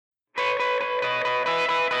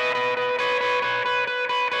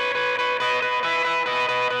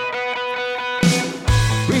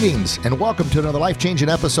Greetings and welcome to another life-changing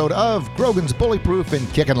episode of Grogan's Bullyproof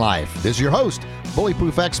and Kickin' Life. This is your host,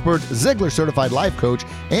 Bullyproof expert, Ziegler certified life coach,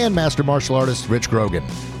 and master martial artist Rich Grogan.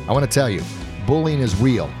 I want to tell you, bullying is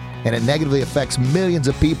real and it negatively affects millions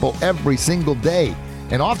of people every single day.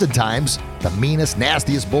 And oftentimes, the meanest,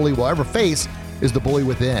 nastiest bully we'll ever face is the bully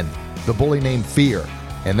within, the bully named fear.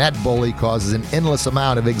 And that bully causes an endless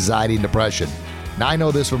amount of anxiety and depression. Now, I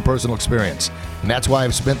know this from personal experience, and that's why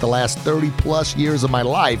I've spent the last 30 plus years of my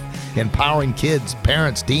life empowering kids,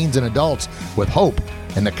 parents, teens, and adults with hope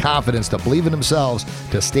and the confidence to believe in themselves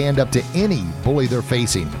to stand up to any bully they're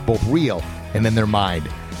facing, both real and in their mind.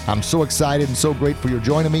 I'm so excited and so grateful you're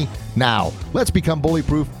joining me. Now, let's become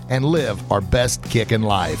bullyproof and live our best kick in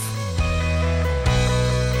life.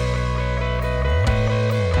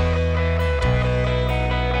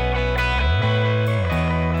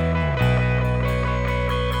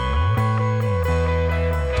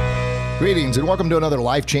 Greetings and welcome to another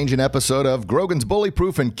life-changing episode of Grogan's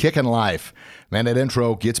Bullyproof and Kickin' Life. Man, that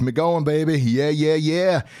intro gets me going, baby.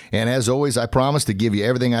 Yeah. And as always, I promise to give you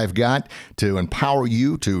everything I've got to empower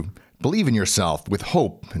you to believe in yourself with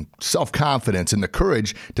hope and self-confidence and the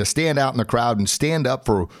courage to stand out in the crowd and stand up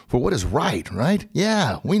for what is right?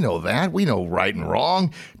 Yeah, we know that. We know right and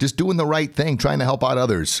wrong. Just doing the right thing, trying to help out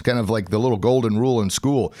others. Kind of like the little golden rule in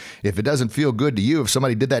school. If it doesn't feel good to you, if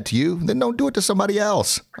somebody did that to you, then don't do it to somebody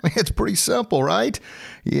else. I mean, it's pretty simple, right?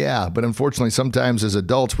 Yeah, but unfortunately, sometimes as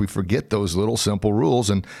adults, we forget those little simple rules.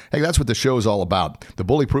 And hey, that's what the show is all about. The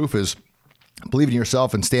Bullyproof is believing in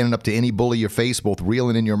yourself and standing up to any bully you face, both real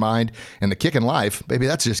and in your mind. And the kick in life, baby,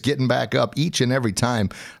 that's just getting back up each and every time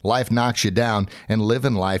life knocks you down and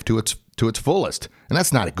living life to its fullest. And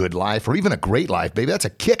that's not a good life or even a great life, baby. That's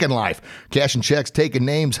a kick in life. Cashing checks, taking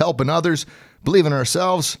names, helping others, believing in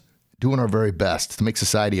ourselves, doing our very best to make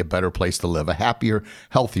society a better place to live, a happier,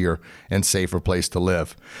 healthier, and safer place to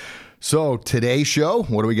live. So today's show,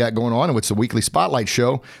 what do we got going on? It's the weekly spotlight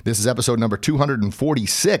show. This is episode number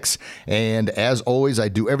 246. And as always, I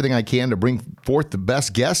do everything I can to bring forth the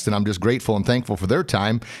best guests. And I'm just grateful and thankful for their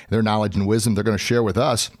time, their knowledge and wisdom they're going to share with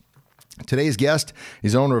us. Today's guest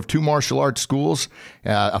is owner of 2 martial arts schools,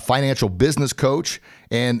 a financial business coach,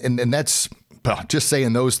 and that's just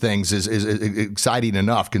saying those things is exciting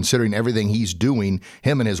enough, considering everything he's doing,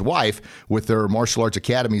 him and his wife, with their martial arts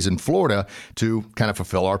academies in Florida to kind of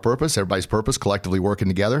fulfill our purpose, everybody's purpose, collectively working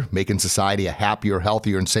together, making society a happier,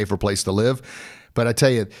 healthier, and safer place to live. But I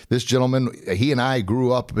tell you, this gentleman, he and I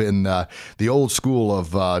grew up in the old school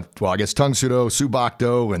of, Tung Sudo,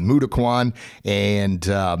 Subakdo, and Mudokwan, and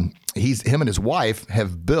him and his wife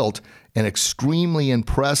have built an extremely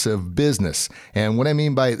impressive business. And what I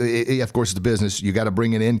mean by, of course, it's a business. You got to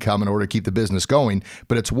bring in income in order to keep the business going.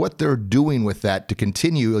 But it's what they're doing with that to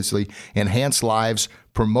continuously enhance lives,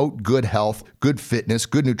 promote good health, good fitness,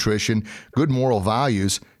 good nutrition, good moral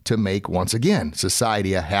values to make, once again,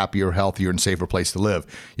 society a happier, healthier, and safer place to live.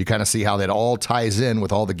 You kind of see how that all ties in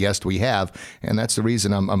with all the guests we have. And that's the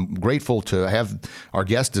reason I'm grateful to have our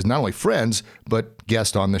guests as not only friends, but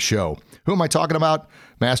guests on the show. Who am I talking about?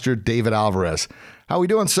 Master David Alvarez. How are we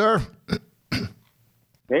doing, sir?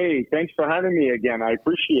 Hey, thanks for having me again. I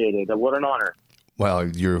appreciate it. What an honor. Well,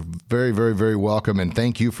 you're very, very, very welcome, and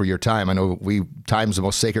thank you for your time. I know time's the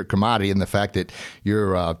most sacred commodity, and the fact that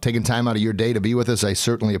you're taking time out of your day to be with us, I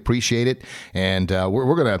certainly appreciate it. And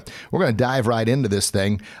we're gonna dive right into this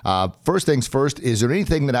thing. First things first, is there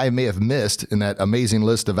anything that I may have missed in that amazing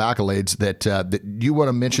list of accolades that you want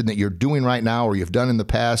to mention that you're doing right now, or you've done in the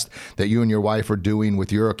past, that you and your wife are doing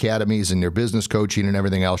with your academies and your business coaching and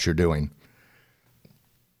everything else you're doing?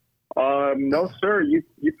 No, sir. You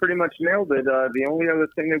pretty much nailed it. The only other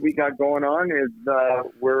thing that we got going on is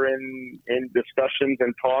we're in discussions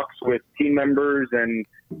and talks with team members and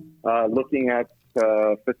looking at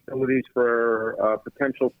facilities for a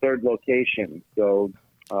potential third location. So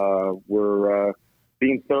we're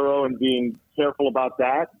being thorough and being careful about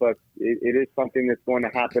that, but it is something that's going to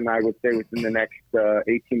happen, I would say, within the next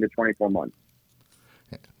 18 to 24 months.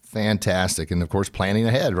 Fantastic. And of course, planning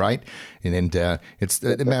ahead, right? And it's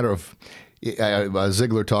a matter of,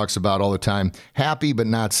 Ziegler talks about all the time, happy but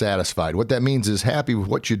not satisfied. What that means is happy with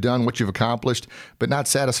what you've done, what you've accomplished, but not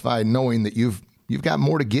satisfied knowing that you've got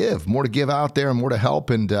more to give out there and more to help.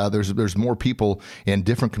 And there's more people in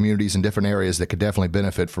different communities and different areas that could definitely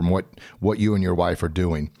benefit from what you and your wife are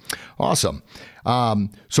doing. Awesome.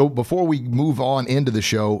 So before we move on into the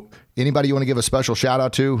show, anybody you want to give a special shout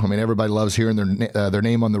out to? I mean, everybody loves hearing their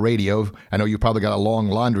name on the radio. I know you probably got a long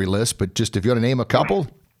laundry list, but just if you want to name a couple.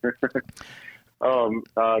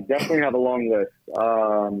 Definitely have a long list.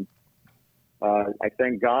 I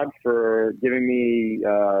thank God for giving me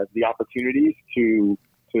the opportunities to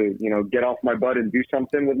to, get off my butt and do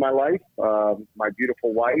something with my life. My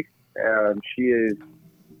beautiful wife, she is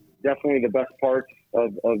definitely the best part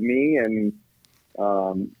of me, and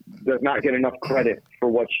does not get enough credit for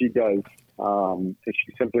what she does. So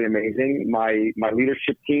she's simply amazing. My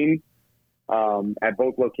leadership team at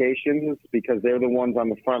both locations, because they're the ones on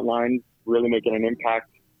the front line really making an impact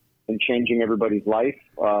and changing everybody's life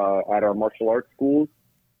at our martial arts schools.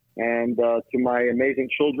 And to my amazing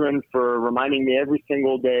children for reminding me every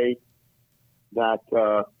single day that,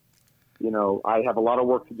 I have a lot of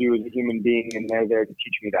work to do as a human being, and they're there to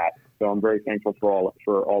teach me that. So I'm very thankful for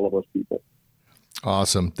all of those people.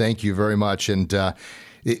 Awesome. Thank you very much. And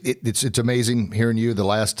it's amazing hearing you. The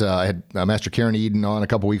last I had Master Karen Eden on a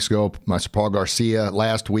couple weeks ago, Master Paul Garcia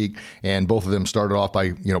last week, and both of them started off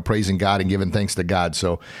by praising God and giving thanks to God.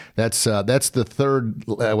 So that's the third.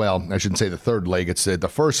 Well, I shouldn't say the third leg. It's the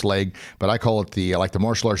first leg, but I call it the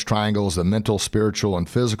martial arts triangles: the mental, spiritual, and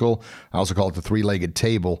physical. I also call it the three-legged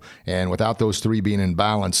table. And without those three being in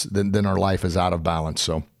balance, then our life is out of balance.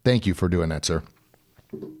 So thank you for doing that, sir.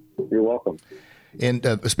 You're welcome. And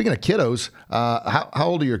speaking of kiddos, how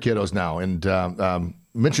old are your kiddos now? And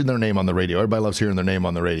mention their name on the radio. Everybody loves hearing their name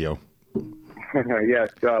on the radio. Yes.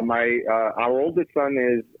 Our oldest son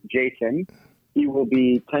is Jason. He will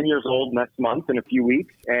be 10 years old next month in a few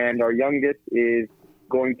weeks. And our youngest is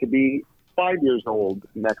going to be 5 years old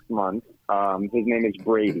next month. His name is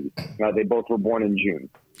Brady. They both were born in June.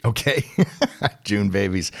 Okay. June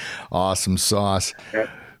babies. Awesome sauce. Yep.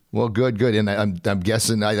 Well, good. And I'm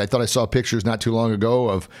guessing, I thought I saw pictures not too long ago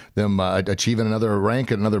of them achieving another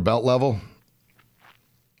rank at another belt level.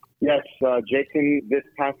 Yes, Jason, this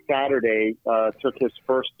past Saturday, took his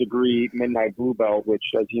first degree Midnight Blue Belt, which,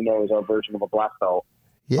 as you know, is our version of a black belt.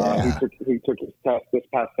 Yeah. He took his test this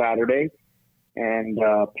past Saturday and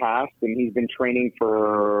passed, and he's been training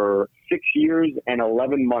for 6 years and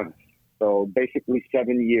 11 months. So basically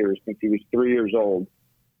 7 years since he was 3 years old.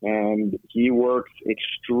 And he works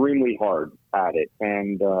extremely hard at it.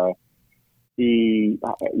 And he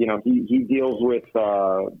deals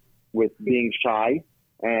with being shy.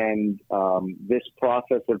 And this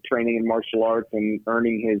process of training in martial arts and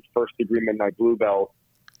earning his first degree Midnight Blue Belt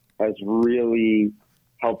has really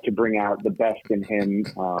helped to bring out the best in him.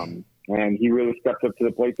 And he really stepped up to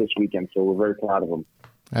the plate this weekend. So we're very proud of him.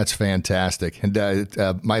 That's fantastic. And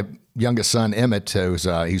my youngest son, Emmett,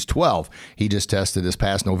 he's 12. He just tested this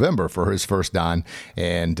past November for his first dan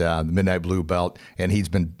and the Midnight Blue Belt. And he's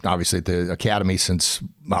been obviously at the academy since,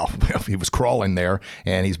 he was crawling there.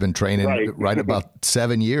 And he's been training right about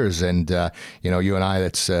 7 years. And, you and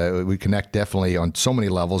I, we connect definitely on so many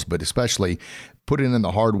levels, but especially putting in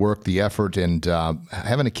the hard work, the effort, and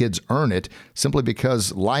having the kids earn it simply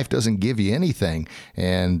because life doesn't give you anything.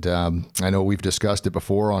 And I know we've discussed it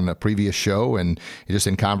before on a previous show and just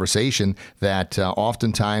in conversation that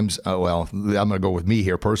oftentimes, I'm going to go with me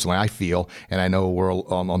here personally, I feel, and I know we're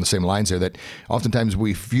on the same lines there, that oftentimes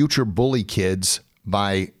we future bully kids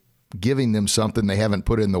by giving them something they haven't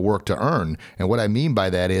put in the work to earn. And what I mean by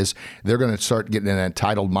that is they're going to start getting an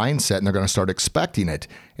entitled mindset and they're going to start expecting it.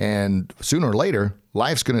 And sooner or later,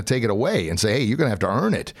 life's going to take it away and say, hey, you're going to have to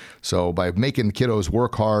earn it. So by making kiddos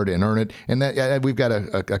work hard and earn it, and that we've got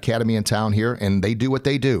a academy in town here, and they do what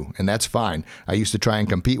they do, and that's fine. I used to try and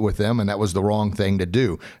compete with them, and that was the wrong thing to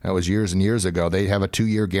do. That was years and years ago. They have a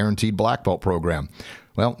 2-year guaranteed black belt program.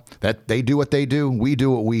 Well, that they do what they do, we do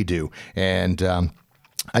what we do. And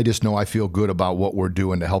I just know I feel good about what we're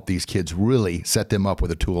doing to help these kids really set them up with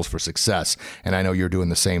the tools for success. And I know you're doing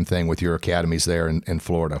the same thing with your academies there in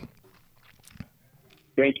Florida.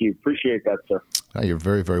 Thank you. Appreciate that, sir. You're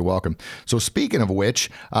very, very welcome. So speaking of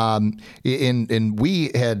which, we'd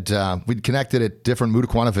connected at different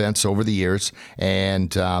Mudaquan events over the years,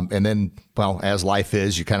 and then, well, as life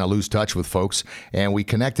is, you kind of lose touch with folks. And we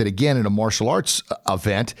connected again at a martial arts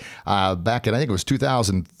event back in, I think it was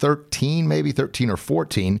 2013, maybe 13 or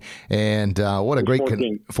 14. And what a great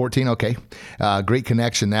 14. Okay, great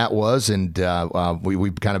connection that was, and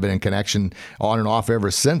we've kind of been in connection on and off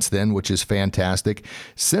ever since then, which is fantastic.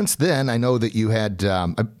 Since then, I know that you had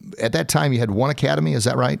at that time you had one academy. Is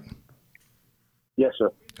that right? Yes, sir.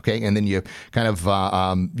 Okay, and then you kind of,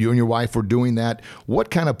 you and your wife were doing that. What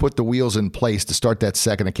kind of put the wheels in place to start that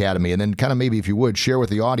second academy? And then kind of maybe, if you would, share with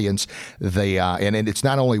the audience, and it's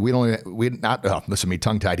not only, listen to me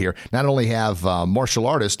tongue-tied here, not only have martial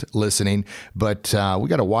artists listening, but we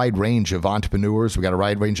got a wide range of entrepreneurs, we got a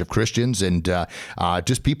wide range of Christians, and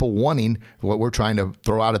just people wanting what we're trying to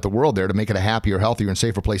throw out at the world there to make it a happier, healthier, and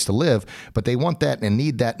safer place to live. But they want that and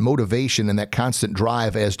need that motivation and that constant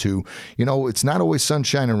drive as to, it's not always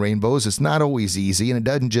sunshine and rainbows. It's not always easy, and it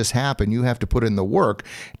doesn't just happen. You have to put in the work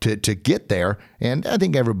to get there. And I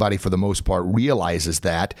think everybody, for the most part, realizes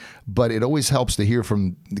that. But it always helps to hear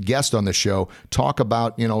from the guest on the show talk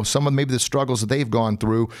about, some of maybe the struggles that they've gone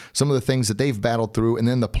through, some of the things that they've battled through, and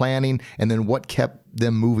then the planning, and then what kept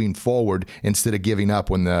them moving forward instead of giving up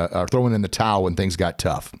when throwing in the towel when things got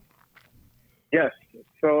tough. Yes.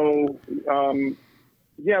 So, when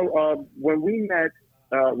we met,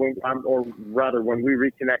 when we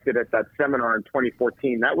reconnected at that seminar in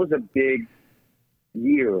 2014, that was a big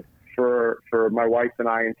year for my wife and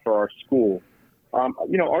I and for our school.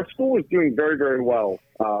 Our school was doing very, very well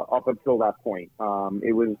up until that point.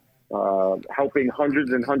 It was helping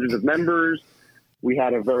hundreds and hundreds of members. We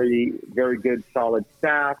had a very, very good, solid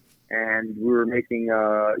staff, and we were making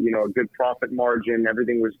a good profit margin.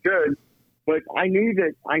 Everything was good. But I knew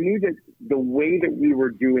that the way that we were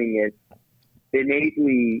doing it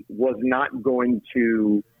innately was not going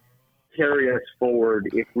to carry us forward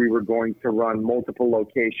if we were going to run multiple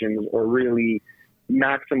locations or really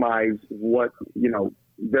maximize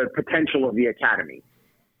the potential of the academy.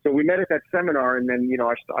 So we met at that seminar, and then,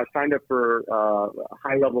 I signed up for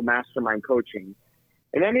high-level mastermind coaching.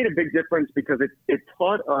 And that made a big difference because it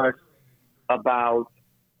taught us about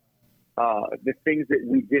the things that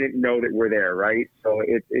we didn't know that were there, right? So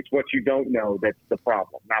it's what you don't know that's the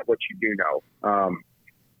problem, not what you do know.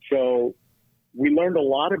 So we learned a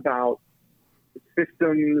lot about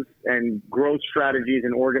systems and growth strategies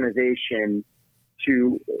and organization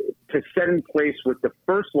to set in place with the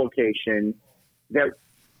first location that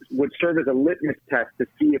would serve as a litmus test to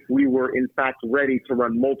see if we were in fact ready to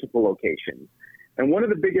run multiple locations. And one of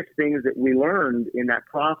the biggest things that we learned in that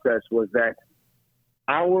process was that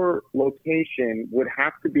our location would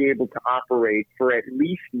have to be able to operate for at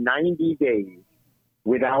least 90 days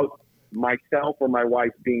without myself or my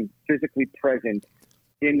wife being physically present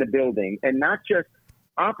in the building, and not just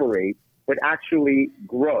operate, but actually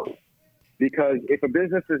grow. Because if a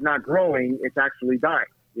business is not growing, it's actually dying.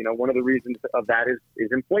 One of the reasons of that is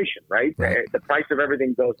inflation, right? The price of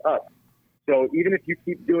everything goes up. So even if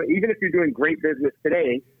you're doing great business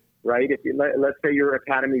today, right? Let's say your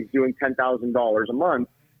academy is doing $10,000 a month,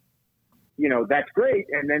 that's great.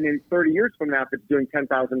 And then in 30 years from now, if it's doing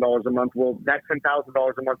 $10,000 a month, well, that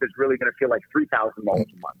 $10,000 a month is really going to feel like $3,000 a month.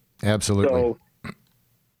 Absolutely. So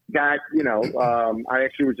that, I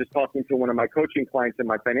actually was just talking to one of my coaching clients in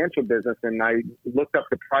my financial business, and I looked up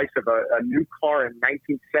the price of a new car in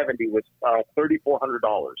 1970 was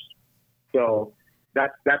 $3,400. So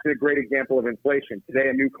that's a great example of inflation. Today,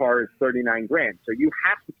 a new car is $39,000. So you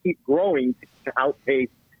have to keep growing to outpace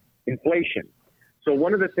inflation. So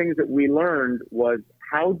one of the things that we learned was,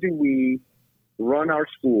 how do we run our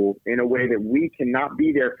school in a way that we cannot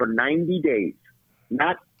be there for 90 days,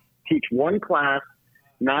 not teach one class,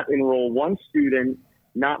 not enroll one student,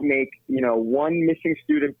 not make, one missing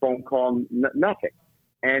student phone call, nothing,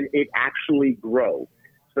 and it actually grow.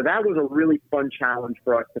 So that was a really fun challenge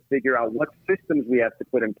for us to figure out what systems we have to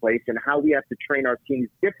put in place and how we have to train our teams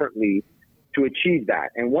differently to achieve that.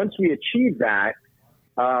 And once we achieve that,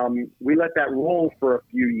 we let that roll for a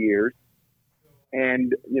few years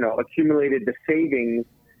and, accumulated the savings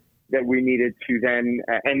that we needed to then,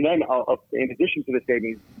 and then in addition to the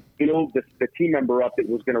savings, build the team member up that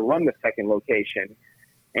was going to run the second location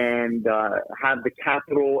and have the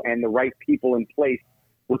capital and the right people in place,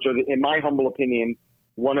 which are, in my humble opinion,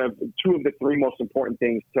 two of the three most important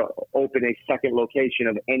things to open a second location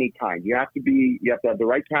of any kind. You have to have the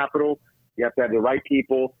right capital, you have to have the right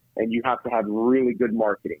people, and you have to have really good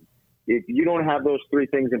marketing. If you don't have those three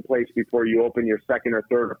things in place before you open your second or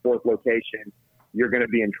third or fourth location, you're going to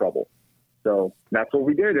be in trouble. So that's what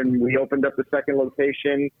we did. And we opened up the second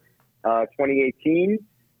location, 2018,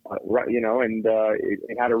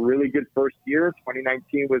 it had a really good first year.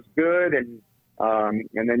 2019 was good. And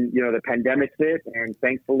then, the pandemic hit, and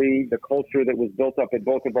thankfully the culture that was built up at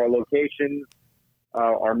both of our locations,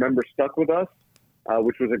 our members stuck with us,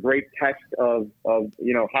 which was a great test of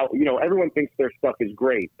how, everyone thinks their stuff is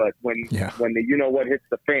great, but when the, what hits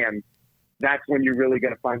the fan, that's when you're really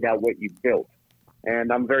going to find out what you've built.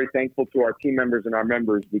 And I'm very thankful to our team members and our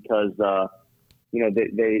members because,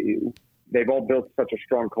 they've all built such a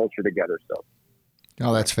strong culture together. So.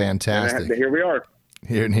 Oh, that's fantastic. Here we are.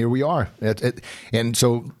 Here we are. And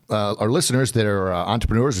so our listeners that are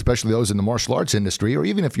entrepreneurs, especially those in the martial arts industry, or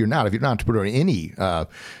even if you're not an entrepreneur in any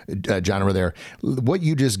genre there, what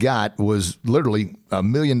you just got was literally $1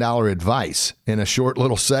 million advice in a short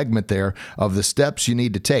little segment there of the steps you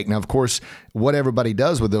need to take. Now, of course, what everybody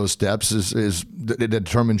does with those steps is it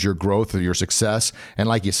determines your growth or your success. And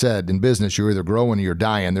like you said, in business, you're either growing or you're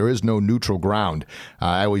dying. There is no neutral ground.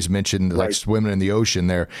 I always mention like swimming in the ocean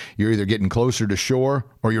there. You're either getting closer to shore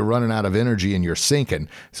or you're running out of energy and you're sinking.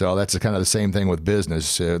 So that's kind of the same thing with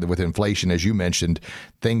business. With inflation, as you mentioned,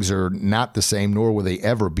 things are not the same, nor will they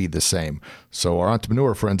ever be the same. So our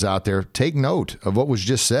entrepreneur friends out there, take note of what was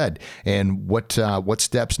just said and what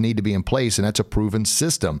steps need to be in place, and that's a proven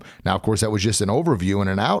system. Now, of course, that was just an overview and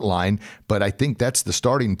an outline, but I think that's the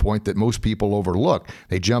starting point that most people overlook.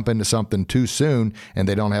 They jump into something too soon, and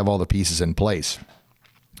they don't have all the pieces in place.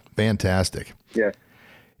 Fantastic. Yeah.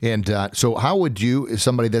 And so how would you, as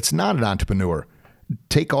somebody that's not an entrepreneur,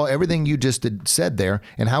 take everything you just said there,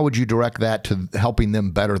 and how would you direct that to helping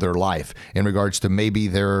them better their life in regards to maybe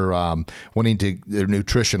their wanting to their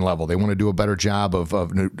nutrition level? They want to do a better job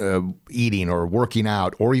of eating or working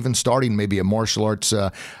out, or even starting maybe a martial arts.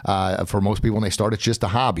 For most people, when they start, it's just a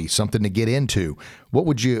hobby, something to get into. What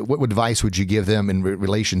advice would you give them in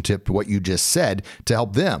relationship to what you just said to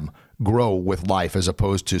help them grow with life, as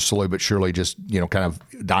opposed to slowly but surely just kind of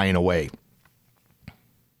dying away?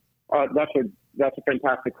 That's a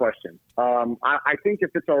fantastic question. I think if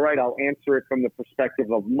it's all right, I'll answer it from the perspective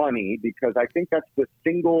of money, because I think that's the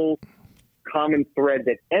single common thread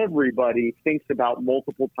that everybody thinks about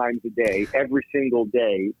multiple times a day, every single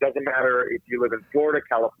day. It doesn't matter if you live in Florida,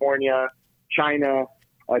 California, China.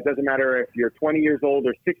 It doesn't matter if you're 20 years old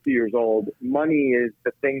or 60 years old. Money is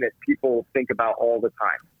the thing that people think about all the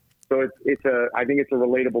time. So I think it's a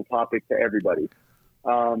relatable topic to everybody.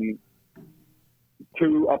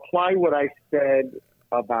 To apply what I said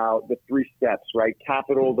about the 3 steps, right?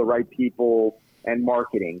 Capital, the right people, and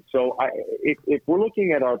marketing. So if we're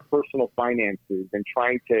looking at our personal finances and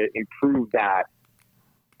trying to improve that,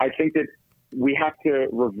 I think that we have to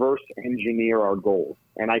reverse engineer our goals.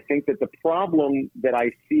 And I think that the problem that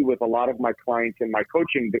I see with a lot of my clients in my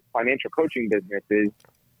financial coaching business is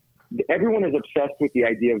everyone is obsessed with the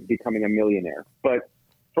idea of becoming a millionaire. But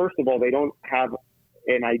first of all, they don't have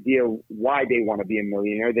an idea why they want to be a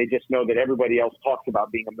millionaire. They just know that everybody else talks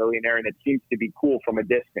about being a millionaire, and it seems to be cool from a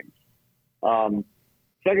distance.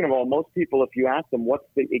 Second of all, most people, if you ask them what's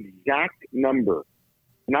the exact number,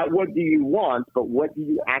 not what do you want, but what do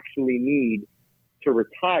you actually need to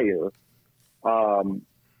retire, I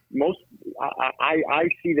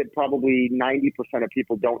see that probably 90% of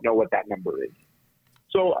people don't know what that number is.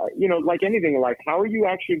 So, like anything in life, how are you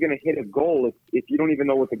actually going to hit a goal if you don't even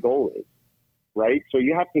know what the goal is? Right? So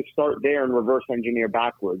you have to start there and reverse engineer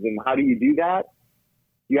backwards. And how do you do that?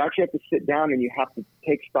 You actually have to sit down and you have to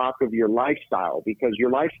take stock of your lifestyle, because your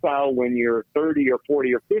lifestyle when you're 30 or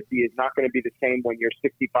 40 or 50 is not going to be the same when you're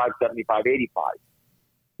 65, 75, 85.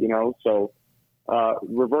 So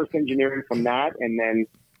reverse engineering from that, and then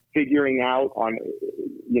figuring out on,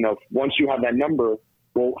 once you have that number,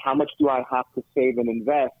 well, how much do I have to save and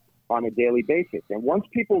invest on a daily basis? And once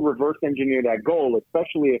people reverse engineer that goal,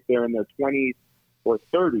 especially if they're in their 20s or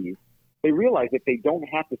 30s, they realize that they don't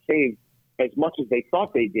have to save as much as they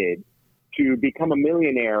thought they did to become a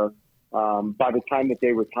millionaire by the time that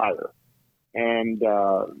they retire. And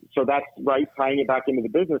so that's right, tying it back into the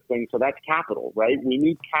business thing. So that's capital, right? We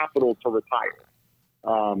need capital to retire.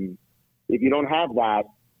 If you don't have that,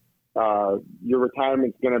 your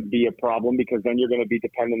retirement's going to be a problem, because then you're going to be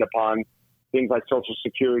dependent upon things like Social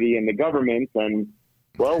Security and the government. And,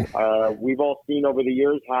 we've all seen over the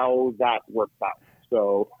years how that works out.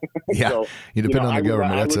 So, yeah, you depend on the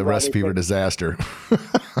government. That's a recipe for disaster.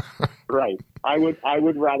 Right. I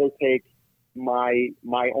would rather take my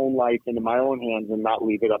own life into my own hands and not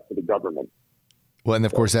leave it up to the government. Well, and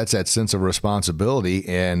of course, that's that sense of responsibility.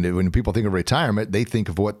 And when people think of retirement, they think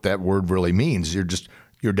of what that word really means.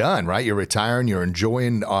 You're done, right? You're retiring. You're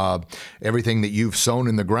enjoying everything that you've sown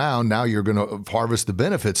in the ground. Now you're going to harvest the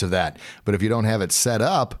benefits of that. But if you don't have it set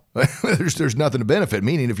up, there's nothing to benefit.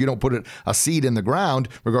 Meaning, if you don't put a seed in the ground,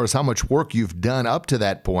 regardless how much work you've done up to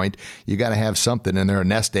that point, you got to have something in there, a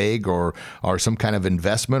nest egg or some kind of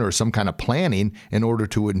investment or some kind of planning in order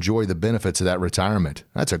to enjoy the benefits of that retirement.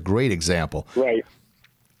 That's a great example. Right.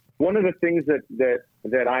 One of the things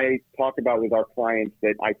that I talk about with our clients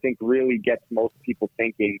that I think really gets most people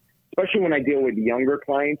thinking, especially when I deal with younger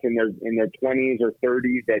clients in their 20s or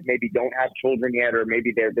 30s that maybe don't have children yet, or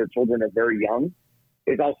maybe their children are very young,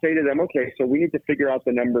 is I'll say to them, okay, so we need to figure out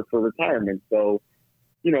the number for retirement. So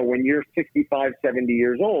when you're 65, 70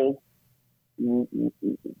 years old,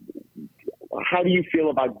 how do you feel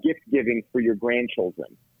about gift giving for your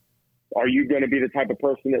grandchildren? Are you going to be the type of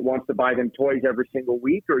person that wants to buy them toys every single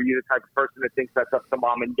week, or are you the type of person that thinks that's up to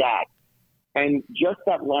mom and dad? And just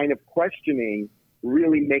that line of questioning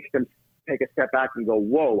really makes them take a step back and go,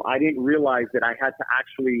 whoa, I didn't realize that I had to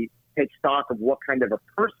actually take stock of what kind of a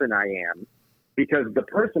person I am, because the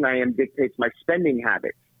person I am dictates my spending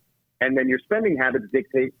habits. And then your spending habits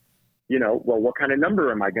dictate, what kind of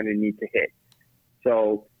number am I going to need to hit?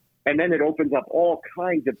 So, and then it opens up all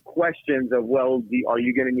kinds of questions of, are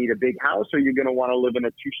you going to need a big house, or are you going to want to live in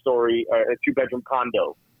a two-bedroom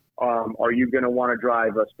condo? Are you going to want to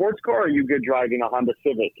drive a sports car, or are you good driving a Honda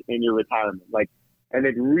Civic in your retirement? And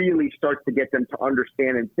it really starts to get them to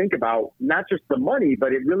understand and think about not just the money,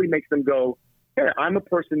 but it really makes them go, hey, I'm a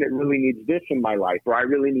person that really needs this in my life, or I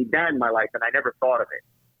really need that in my life, and I never thought of it.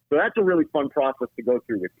 So that's a really fun process to go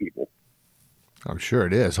through with people. I'm sure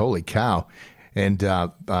it is. Holy cow. And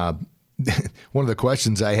one of the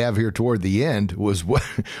questions I have here toward the end was,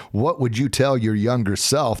 what would you tell your younger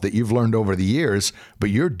self that you've learned over the years,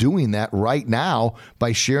 but you're doing that right now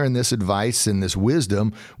by sharing this advice and this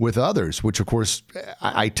wisdom with others, which, of course,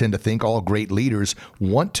 I tend to think all great leaders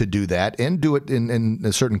want to do that and do it in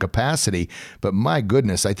a certain capacity. But my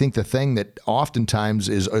goodness, I think the thing that oftentimes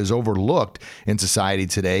is overlooked in society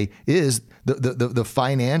today is the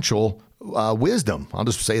financial wisdom. I'll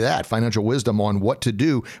just say that, financial wisdom on what to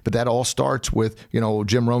do. But that all starts with,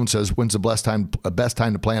 Jim Rohn says, when's the best time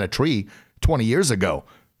to plant a tree? 20 years ago.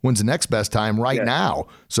 When's the next best time? Right now.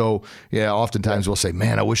 So, oftentimes we'll say,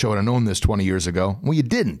 man, I wish I would have known this 20 years ago. Well, you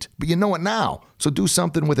didn't, but you know it now. So do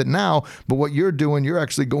something with it now. But what you're doing, you're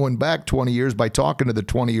actually going back 20 years by talking to the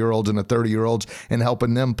 20-year-olds and the 30-year-olds and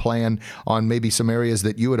helping them plan on maybe some areas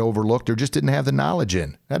that you had overlooked or just didn't have the knowledge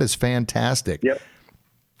in. That is fantastic. Yep.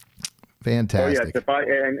 Fantastic. Oh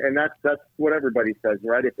yes, and that's what everybody says,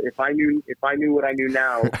 right? If I knew what I knew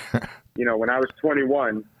now, when I was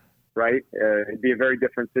 21, right, it'd be a very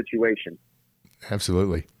different situation.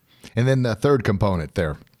 Absolutely. And then the third component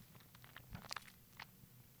there.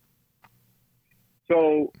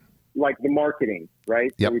 So, like the marketing,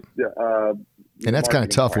 right? Yep. And that's kind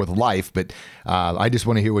of tough with life, but I just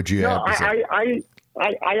want to hear what you have to say.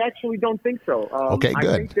 I actually don't think so. Okay, good.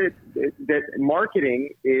 I think that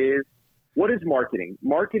marketing is. What is marketing?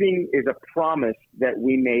 Marketing is a promise that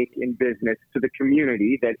we make in business to the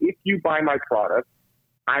community that if you buy my product,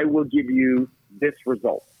 I will give you this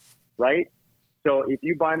result, right? So if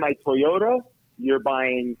you buy my Toyota, you're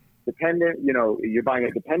buying you're buying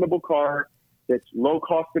a dependable car that's low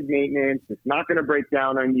cost of maintenance, that's not going to break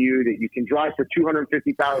down on you, that you can drive for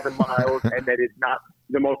 250,000 miles, and that it's not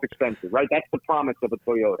the most expensive, right? That's the promise of a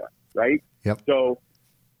Toyota, right? Yep. So,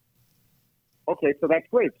 okay, so that's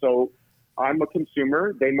great. So I'm a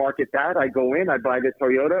consumer. They market that. I go in, I buy the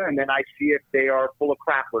Toyota, and then I see if they are full of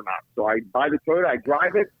crap or not. So I buy the Toyota, I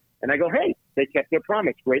drive it, and I go, hey, they kept their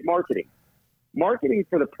promise. Great marketing. Marketing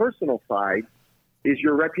for the personal side is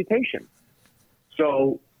your reputation.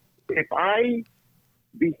 So if I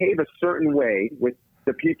behave a certain way with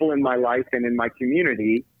the people in my life and in my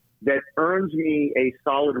community that earns me a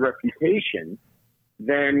solid reputation,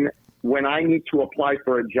 then when I need to apply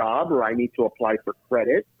for a job, or I need to apply for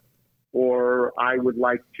credit, or I would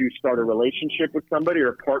like to start a relationship with somebody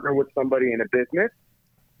or partner with somebody in a business,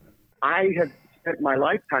 I have spent my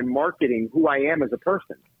lifetime marketing who I am as a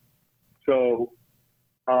person. So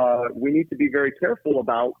we need to be very careful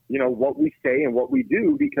about, what we say and what we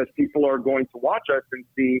do, because people are going to watch us and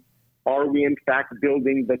see, are we in fact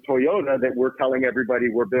building the Toyota that we're telling everybody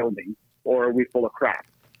we're building, or are we full of crap?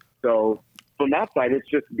 So from that side, it's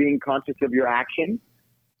just being conscious of your actions.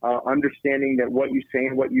 Understanding that what you say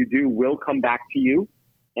and what you do will come back to you,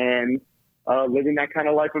 and living that kind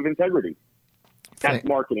of life of integrity. That's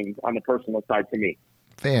marketing on the personal side to me.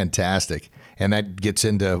 Fantastic. And that gets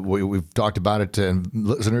into, we've talked about it,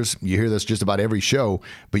 listeners, you hear this just about every show,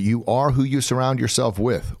 but you are who you surround yourself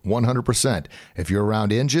with, 100%. If you're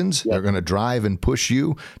around engines, they're going to drive and push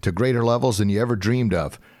you to greater levels than you ever dreamed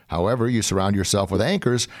of. However, you surround yourself with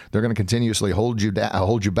anchors, they're going to continuously hold you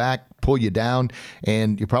back, pull you down,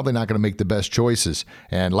 and you're probably not going to make the best choices.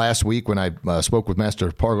 And last week when I spoke with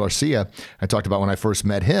Master Par Garcia, I talked about when I first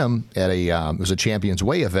met him at it was a Champions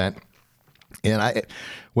Way event. And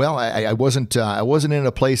Well, I wasn't in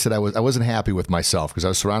a place that I wasn't happy with myself, because I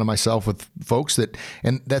was surrounding myself with folks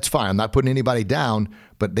and that's fine. I'm not putting anybody down,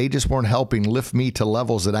 but they just weren't helping lift me to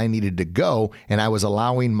levels that I needed to go. And I was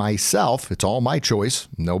allowing myself, it's all my choice,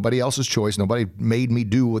 nobody else's choice. Nobody made me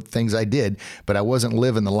do what things I did, but I wasn't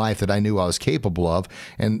living the life that I knew I was capable of.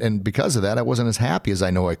 And because of that, I wasn't as happy as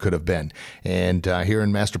I know I could have been. And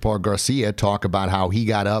hearing Master Paul Garcia talk about how he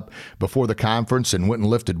got up before the conference and went and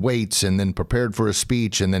lifted weights and then prepared for a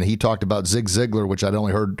speech. And then he talked about Zig Ziglar, which I'd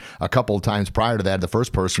only heard a couple of times prior to that. The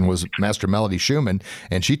first person was Master Melody Schumann,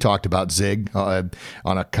 and she talked about Zig on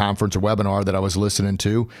a conference or webinar that I was listening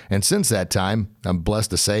to. And since that time, I'm blessed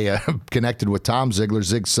to say I'm connected with Tom Ziglar,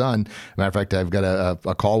 Zig's son. Matter of fact, I've got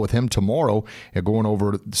a call with him tomorrow, going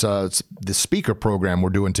over the speaker program we're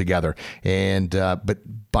doing together. And but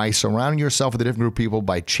by surrounding yourself with a different group of people,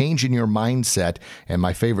 by changing your mindset, and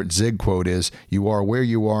my favorite Zig quote is, "You are where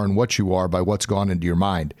you are and what you are by what's gone into your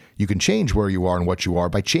mind." You can change where you are and what you are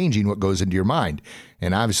by changing what goes into your mind.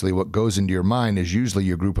 And obviously what goes into your mind is usually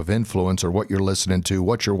your group of influence, or what you're listening to,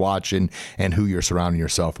 what you're watching, and who you're surrounding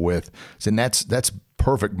yourself with. And that's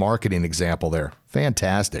perfect marketing example there.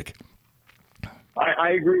 Fantastic.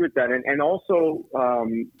 I agree with that. And also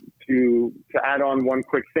to add on one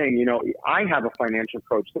quick thing, I have a financial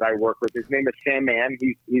coach that I work with. His name is Sam Mann.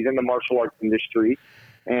 He's in the martial arts industry.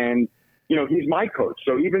 And, he's my coach.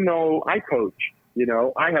 So even though I coach,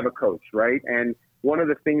 I have a coach, right? And one of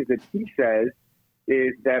the things that he says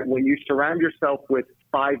is that when you surround yourself with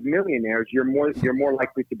 5 millionaires, you're more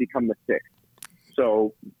likely to become the 6th.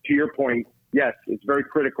 So to your point, yes, it's very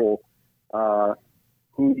critical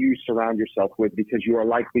who you surround yourself with, because you are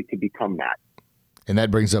likely to become that. And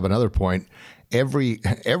that brings up another point. Every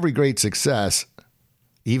great success,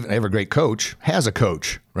 even every great coach, has a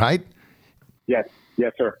coach, right? Yes,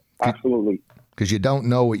 sir. Absolutely. Because you don't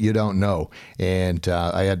know what you don't know. And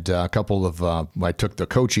I had a couple of, I took the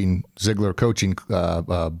Ziglar coaching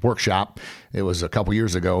workshop. It was a couple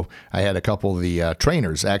years ago. I had a couple of the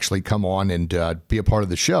trainers actually come on and be a part of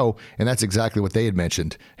the show, and that's exactly what they had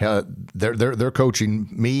mentioned. They're coaching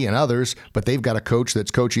me and others, but they've got a coach that's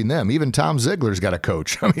coaching them. Even Tom Ziglar's got a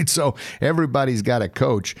coach. I mean, so everybody's got a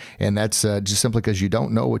coach, and that's just simply because you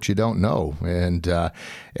don't know what you don't know. And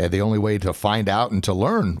the only way to find out and to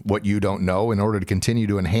learn what you don't know in order to continue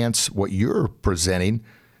to enhance what you're presenting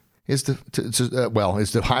is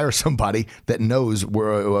to hire somebody that knows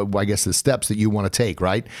where, I guess, the steps that you want to take,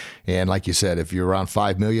 right? And like you said, if you're around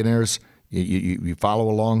 5 millionaires, you follow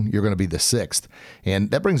along, you're going to be the 6th. And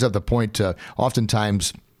that brings up the point,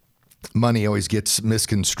 oftentimes money always gets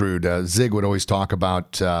misconstrued. Zig would always talk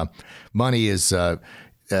about money is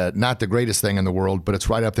not the greatest thing in the world, but it's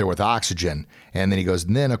right up there with oxygen. And then he goes,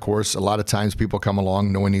 and then, of course, a lot of times people come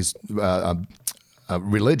along knowing he's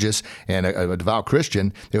religious and a devout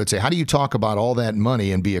Christian. They would say, how do you talk about all that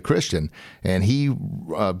money and be a Christian? And he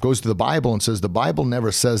goes to the Bible and says, the Bible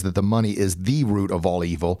never says that the money is the root of all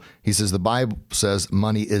evil. He says the Bible says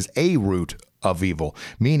money is a root of evil,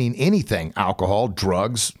 meaning anything: alcohol,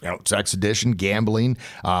 drugs, sex addiction, gambling,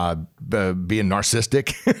 being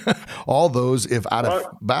narcissistic. All those, if out of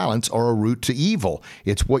balance, are a root to evil.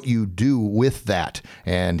 It's what you do with that.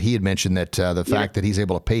 And he had mentioned that the fact that he's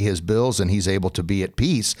able to pay his bills and he's able to be at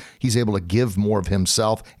peace, he's able to give more of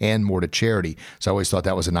himself and more to charity. So I always thought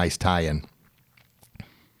that was a nice tie-in.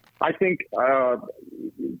 I think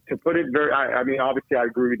to put it very, obviously I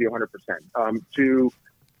agree with you 100%.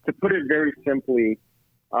 To put it very simply,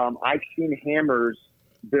 I've seen hammers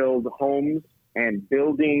build homes and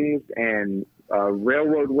buildings and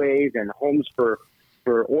railroadways and homes for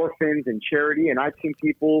orphans and charity. And I've seen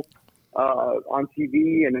people on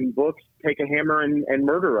TV and in books take a hammer and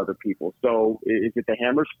murder other people. So is it the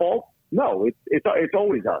hammer's fault? No, it's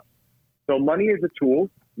always us. So money is a tool,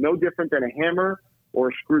 no different than a hammer or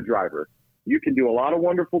a screwdriver. You can do a lot of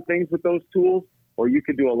wonderful things with those tools, or you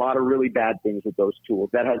could do a lot of really bad things with those tools.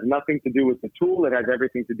 That has nothing to do with the tool. It has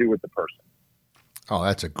everything to do with the person. Oh,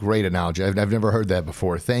 that's a great analogy. I've never heard that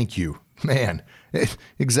before. Thank you. Man,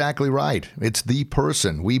 exactly right. It's the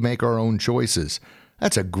person. We make our own choices.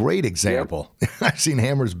 That's a great example. Yep. I've seen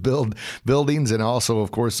hammers build buildings, and also,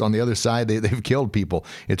 of course, on the other side, they've killed people.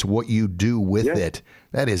 It's what you do with it.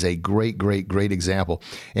 That is a great, great, great example.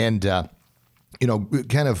 And,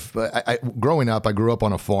 growing up, I grew up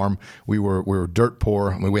on a farm. We were dirt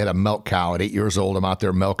poor. I mean, we had a milk cow at 8 years old. I'm out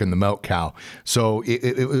there milking the milk cow. So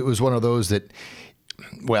it was one of those that,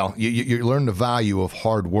 well, you learn the value of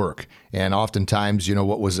hard work. And oftentimes,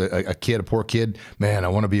 what was a poor kid, man, I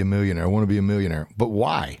want to be a millionaire. I want to be a millionaire. But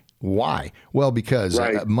why? Why? Well, because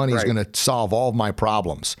money is going to solve all of my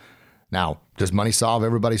problems. Now, does money solve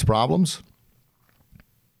everybody's problems?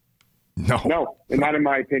 No, not in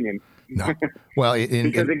my opinion. No. Well,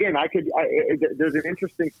 because again, there's an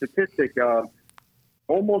interesting statistic.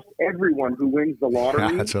 Almost everyone who wins the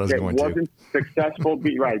lottery wasn't successful.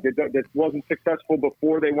 That wasn't successful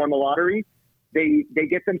before they won the lottery. They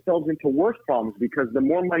get themselves into worse problems because the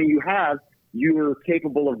more money you have, you're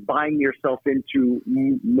capable of buying yourself into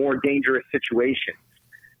more dangerous situations.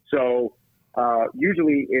 So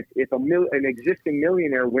usually, if an existing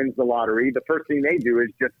millionaire wins the lottery, the first thing they do is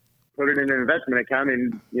just put it in an investment account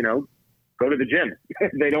and go to the gym.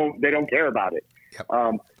 they don't care about it. Yep.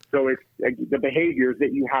 So it's the behaviors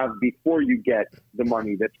that you have before you get the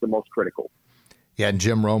money that's the most critical. Yeah, and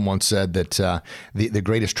Jim Rome once said that the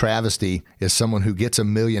greatest travesty is someone who gets $1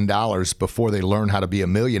 million before they learn how to be a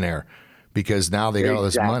millionaire, because now they got all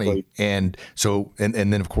this money, and so and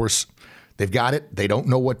then of course they've got it. They don't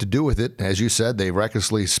know what to do with it. As you said, they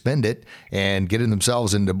recklessly spend it and getting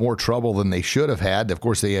themselves into more trouble than they should have had. Of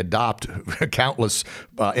course, they adopt countless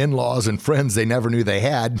in-laws and friends they never knew they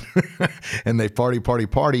had, and they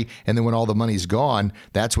party. And then when all the money's gone,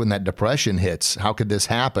 that's when that depression hits. How could this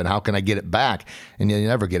happen? How can I get it back? And you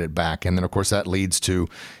never get it back. And then, of course, that leads to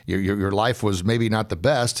your life was maybe not the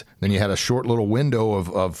best. Then you had a short little window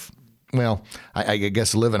of well, I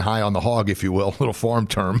guess living high on the hog, if you will, little farm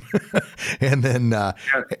term, and then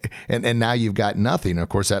and now you've got nothing. Of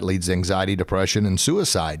course, that leads to anxiety, depression, and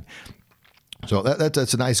suicide. So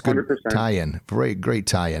that's a nice, good 100%. Tie-in. Great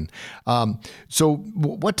tie-in. So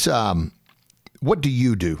what do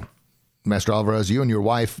you do, Master Alvas, you and your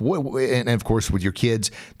wife, and of course with your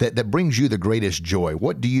kids, that brings you the greatest joy?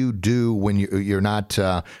 What do you do when you're not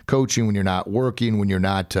coaching, when you're not working, when you're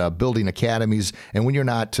not building academies, and when you're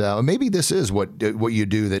not, maybe this is what you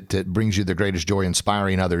do that brings you the greatest joy,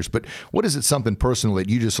 inspiring others, but what is it, something personal that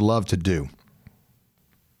you just love to do?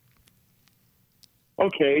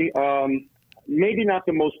 Okay, maybe not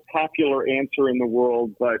the most popular answer in the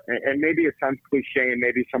world, and maybe it sounds cliche, and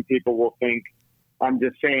maybe some people will think I'm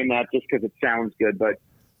just saying that just because it sounds good. But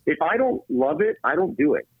if I don't love it, I don't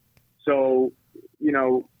do it. So,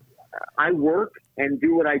 I work and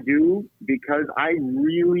do what I do because I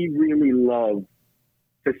really, really love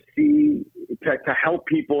to help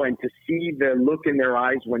people and to see the look in their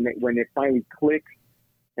eyes when it finally clicks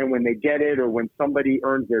and when they get it, or when somebody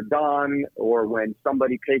earns their done, or when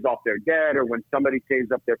somebody pays off their debt, or when somebody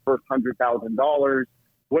saves up their first $100,000,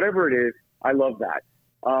 whatever it is. I love that.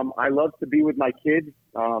 I love to be with my kids.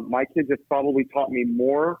 My kids have probably taught me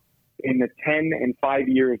more in the 10 and 5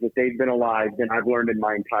 years that they've been alive than I've learned in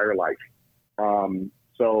my entire life.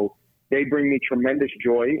 So they bring me tremendous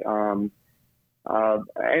joy. And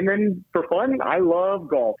then for fun, I love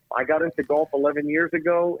golf. I got into golf 11 years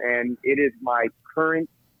ago, and it is my current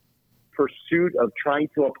pursuit of trying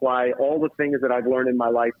to apply all the things that I've learned in my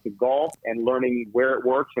life to golf and learning where it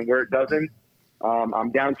works and where it doesn't.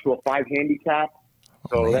 I'm down to a 5 handicap.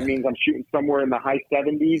 So that means I'm shooting somewhere in the high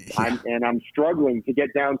 70s, and I'm struggling to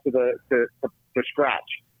get down to the scratch.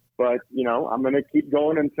 But I'm going to keep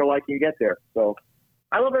going until I can get there. So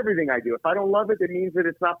I love everything I do. If I don't love it, it means that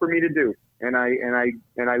it's not for me to do, and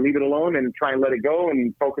I leave it alone and try and let it go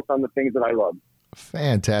and focus on the things that I love.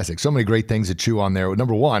 Fantastic. So many great things to chew on there.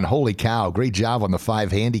 Number one, holy cow, great job on the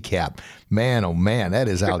 5 handicap. Man, oh man, that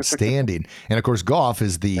is outstanding. And of course, golf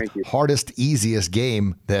is the hardest, easiest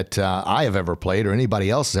game that I have ever played or anybody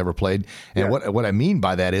else has ever played. And what I mean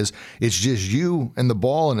by that is it's just you and the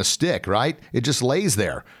ball and a stick, right? It just lays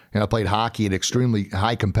there. And I played hockey at extremely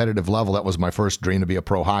high competitive level. That was my first dream, to be a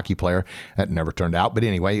pro hockey player. That never turned out. But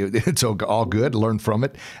anyway, it's all good. Learn from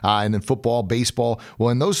it. And then football, baseball. Well,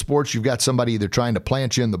 in those sports, you've got somebody either trying to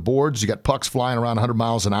plant you in the boards. You got pucks flying around 100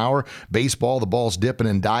 miles an hour. Baseball, the ball's dipping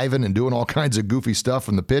and diving and doing all kinds of goofy stuff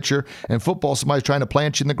from the pitcher. And football, somebody's trying to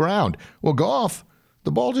plant you in the ground. Well, golf,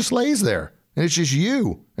 the ball just lays there. And it's just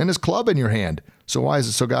you and this club in your hand. So why is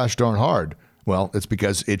it so gosh darn hard? Well, it's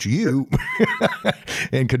because it's you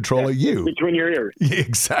in control of you. Between your ears.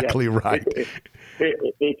 Exactly right.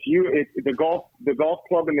 It's you. The golf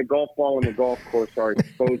club and the golf ball and the golf course are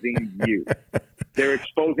exposing you. They're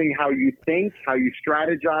exposing how you think, how you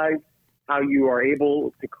strategize, how you are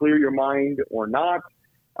able to clear your mind or not.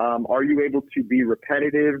 Are you able to be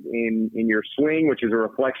repetitive in your swing, which is a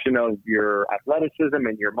reflection of your athleticism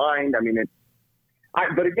and your mind? I mean,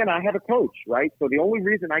 but again, I have a coach, right? So the only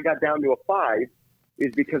reason I got down to a 5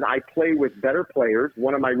 is because I play with better players.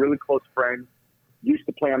 One of my really close friends used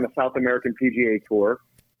to play on the South American PGA Tour.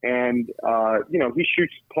 And, he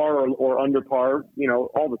shoots par or under par,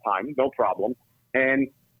 all the time, no problem. And,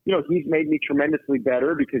 he's made me tremendously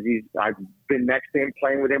better because I've been next to him,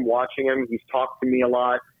 playing with him, watching him. He's talked to me a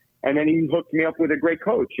lot. And then he hooked me up with a great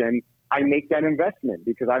coach. And I make that investment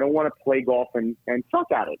because I don't want to play golf and suck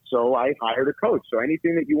at it. So I hired a coach. So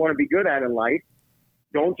anything that you want to be good at in life,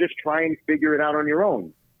 don't just try and figure it out on your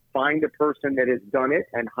own. Find a person that has done it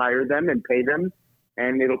and hire them and pay them,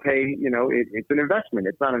 and it'll pay, it's an investment.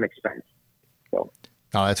 It's not an expense. So.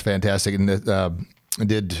 Oh, that's fantastic. And I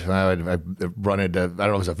run it, I don't know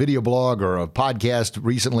if it was a video blog or a podcast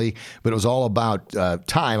recently, but it was all about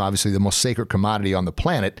time, obviously the most sacred commodity on the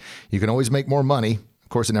planet. You can always make more money. Of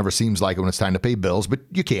course, it never seems like it when it's time to pay bills, but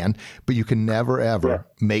you can never, ever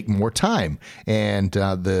make more time. And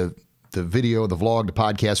the video, the vlog, the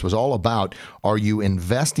podcast was all about, are you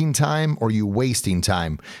investing time or are you wasting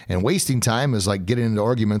time? And wasting time is like getting into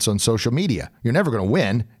arguments on social media. You're never going to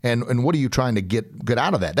win. And what are you trying to get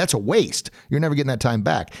out of that? That's a waste. You're never getting that time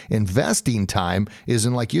back. Investing time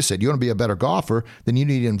isn't, like you said, you want to be a better golfer, then you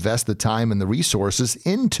need to invest the time and the resources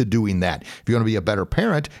into doing that. If you want to be a better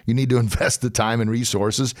parent, you need to invest the time and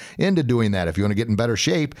resources into doing that. If you want to get in better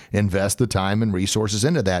shape, invest the time and resources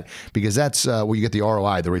into that, because that's where you get the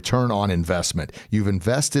ROI, the return on investment. You've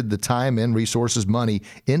invested the time and resources, money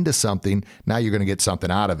into something. Now you're going to get something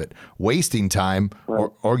out of it. Wasting time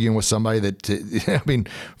or arguing with somebody that,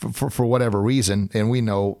 for whatever reason, and we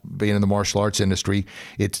know being in the martial arts industry,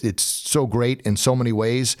 it's so great in so many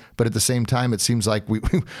ways, but at the same time, it seems like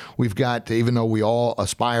we've got, even though we all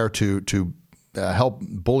aspire to help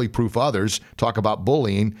bully-proof others, talk about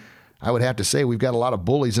bullying, I would have to say we've got a lot of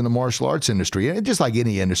bullies in the martial arts industry, and just like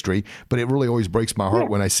any industry, but it really always breaks my heart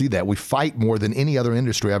when I see that. We fight more than any other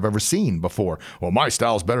industry I've ever seen before. Well, my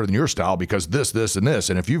style is better than your style because this, and this.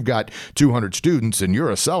 And if you've got 200 students and you're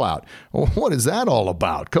a sellout, well, what is that all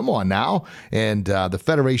about? Come on now. And the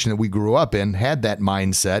federation that we grew up in had that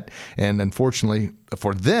mindset, and unfortunately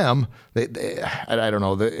for them, I don't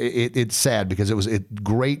know, it's sad because it was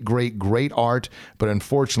great art, but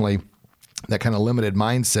unfortunately, that kind of limited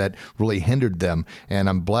mindset really hindered them. And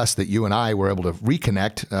I'm blessed that you and I were able to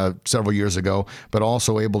reconnect several years ago, but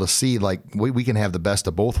also able to see like we can have the best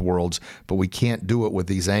of both worlds, but we can't do it with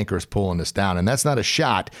these anchors pulling us down. And that's not a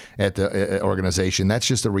shot at the organization. That's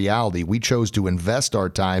just a reality. We chose to invest our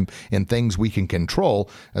time in things we can control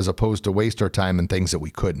as opposed to waste our time in things that we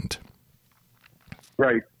couldn't.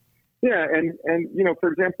 Right. Yeah. And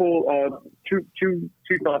for example, two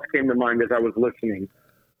thoughts came to mind as I was listening.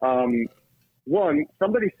 One,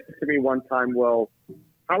 somebody said to me one time, well,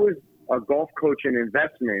 how is a golf coach an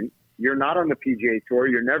investment? You're not on the PGA Tour.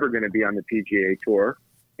 You're never going to be on the PGA Tour.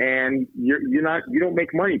 And you don't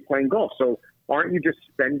make money playing golf. So aren't you just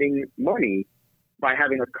spending money by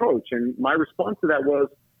having a coach? And my response to that was,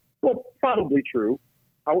 well, probably true.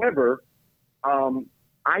 However,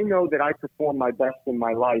 I know that I perform my best in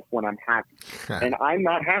my life when I'm happy. And I'm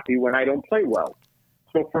not happy when I don't play well.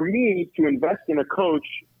 So for me to invest in a coach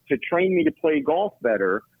to train me to play golf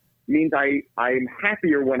better means I'm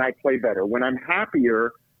happier when I play better. When I'm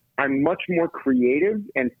happier, I'm much more creative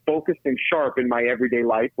and focused and sharp in my everyday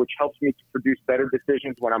life, which helps me to produce better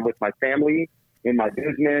decisions when I'm with my family, in my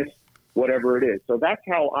business, whatever it is. So that's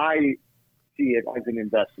how I see it as an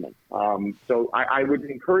investment. So I would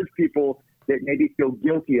encourage people that maybe feel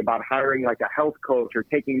guilty about hiring like a health coach or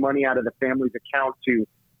taking money out of the family's account to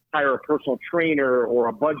hire a personal trainer or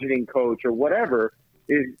a budgeting coach or whatever.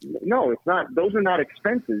 No, it's not. Those are not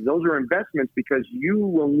expenses. Those are investments because you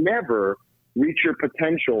will never reach your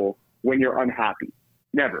potential when you're unhappy.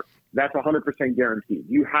 Never. That's 100% guaranteed.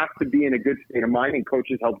 You have to be in a good state of mind, and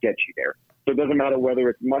coaches help get you there. So it doesn't matter whether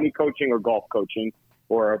it's money coaching or golf coaching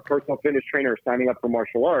or a personal fitness trainer signing up for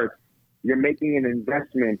martial arts. You're making an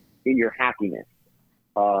investment in your happiness.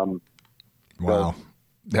 Wow.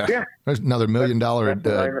 Yeah. There's another $1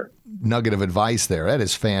 million nugget of advice there. That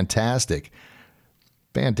is fantastic.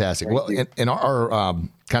 Fantastic. Well, in our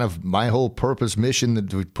kind of my whole purpose mission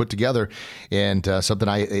that we put together, and something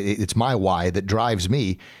it's my why that drives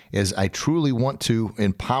me, is I truly want to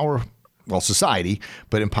empower, society,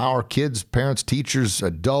 but empower kids, parents, teachers,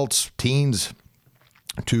 adults, teens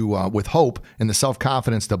to with hope and the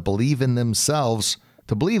self-confidence to believe in themselves,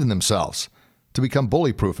 to become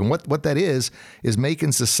bully-proof. And what that is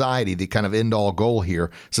making society the kind of end-all goal here,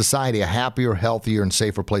 society a happier, healthier, and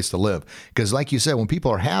safer place to live. Because like you said, when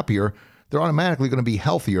people are happier, they're automatically going to be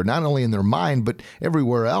healthier, not only in their mind, but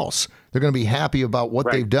everywhere else. They're going to be happy about what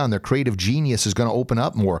they've done. Their creative genius is going to open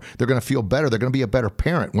up more. They're going to feel better. They're going to be a better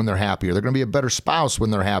parent when they're happier. They're going to be a better spouse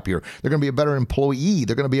when they're happier. They're going to be a better employee.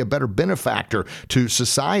 They're going to be a better benefactor to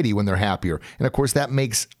society when they're happier. And of course, that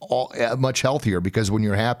makes all much healthier, because when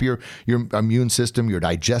you're happier, your immune system, your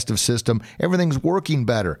digestive system, everything's working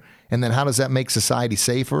better. And then how does that make society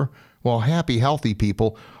safer? Well, happy, healthy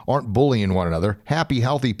people aren't bullying one another. Happy,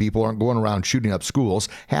 healthy people aren't going around shooting up schools.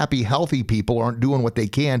 Happy, healthy people aren't doing what they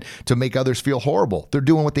can to make others feel horrible. They're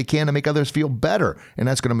doing what they can to make others feel better, and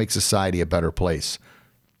that's going to make society a better place.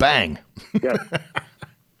 Bang. Yes.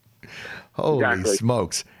 Holy Exactly.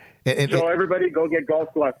 smokes. So everybody go get golf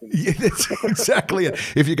lessons. Yeah, that's exactly it.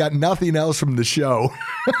 If you got nothing else from the show,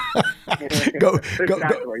 go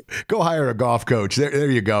hire a golf coach. There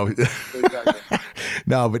you go. Exactly.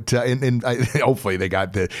 No, but hopefully they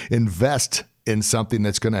got to invest in something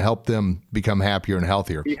that's going to help them become happier and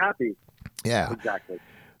healthier. Be happy. Yeah. Exactly.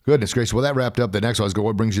 Goodness gracious. Well, that wrapped up the next one. I was going,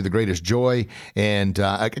 what brings you the greatest joy? And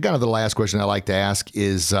kind of the last question I like to ask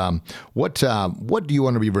is, what do you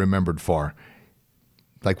want to be remembered for?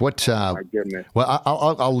 Like what? My goodness. Well,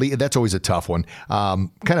 I'll leave. That's always a tough one.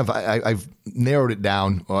 I've narrowed it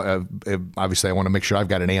down. Obviously, I want to make sure I've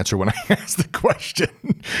got an answer when I ask the question.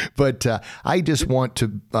 But I just want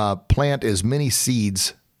to plant as many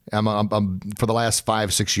seeds. For the last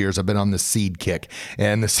 5-6 years, I've been on the seed kick,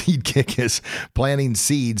 and the seed kick is planting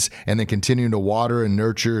seeds and then continuing to water and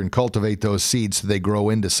nurture and cultivate those seeds so they grow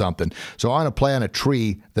into something. So I want to plant a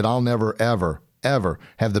tree that I'll never, ever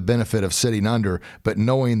have the benefit of sitting under, but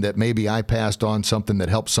knowing that maybe I passed on something that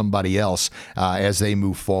helps somebody else as they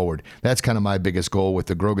move forward. That's kind of my biggest goal with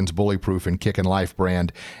the Grogan's Bully Proof and Kickin' Life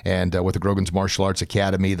brand, and with the Grogan's Martial Arts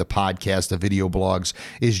Academy, the podcast, the video blogs,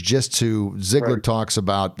 is just to, Ziegler talks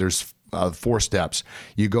about, there's 4 steps.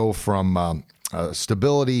 You go from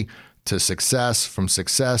stability to success, from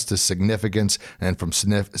success to significance, and from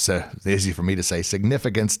easy for me to say,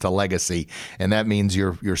 significance to legacy. And that means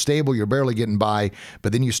you're stable, you're barely getting by,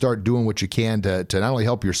 but then you start doing what you can to not only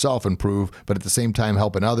help yourself improve, but at the same time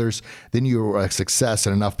helping others. Then you're a success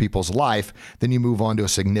in enough people's life. Then you move on to a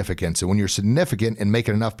significance. And when you're significant and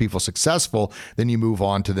making enough people successful, then you move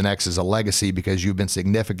on to the next as a legacy, because you've been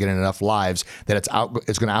significant in enough lives that it's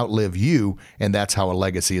going to outlive you, and that's how a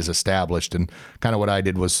legacy is established. And kind of what I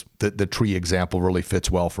did was the tree example really fits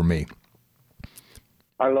well for me.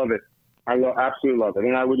 I love it. Absolutely love it.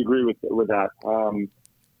 And I would agree with that.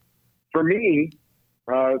 For me,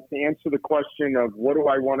 to answer the question of what do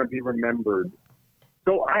I want to be remembered?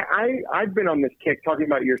 So I've been on this kick, talking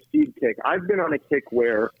about your seed kick. I've been on a kick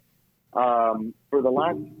where for the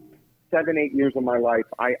last 7-8 years of my life,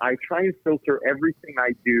 I try and filter everything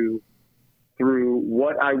I do through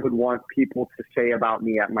what I would want people to say about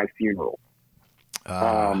me at my funeral.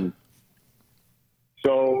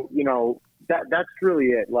 So, that's really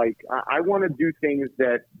it. Like, I want to do things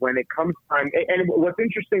that when it comes time, and what's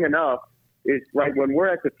interesting enough is, right, when we're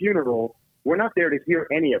at the funeral, we're not there to hear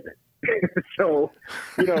any of it. So,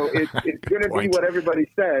 it's going to be what everybody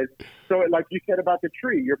says. So, like you said about the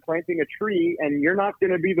tree, you're planting a tree, and you're not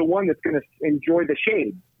going to be the one that's going to enjoy the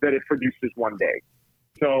shade that it produces one day.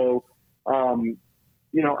 So,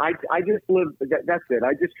 I just live. That's it.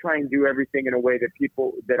 I just try and do everything in a way that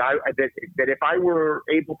people that if I were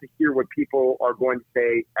able to hear what people are going to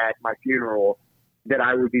say at my funeral, that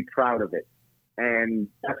I would be proud of it. And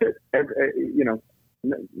that's it.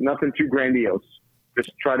 Nothing too grandiose.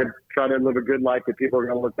 Just try to live a good life that people are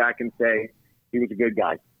going to look back and say he was a good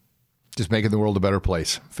guy. Just making the world a better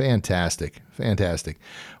place. Fantastic.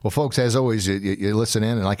 Well, folks, as always, you listen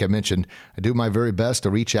in, and like I mentioned, I do my very best to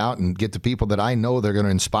reach out and get the people that I know they're going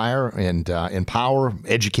to inspire and empower,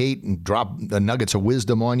 educate, and drop the nuggets of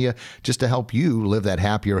wisdom on you, just to help you live that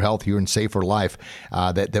happier, healthier, and safer life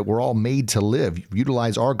that we're all made to live.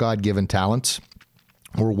 Utilize our God-given talents.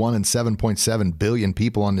 We're 1 in 7.7 billion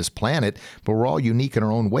people on this planet, but we're all unique in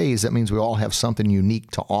our own ways. That means we all have something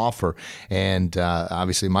unique to offer. And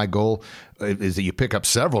obviously my goal is that you pick up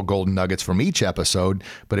several golden nuggets from each episode,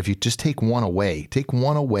 but if you just take one away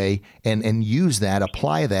and use that,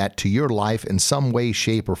 apply that to your life in some way,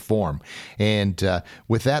 shape, or form. And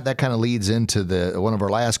with that kind of leads into one of our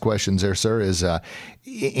last questions there, sir, is I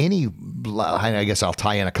guess I'll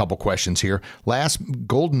tie in a couple questions here. Last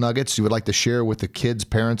golden nuggets you would like to share with the kids,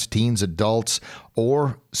 parents, teens, adults,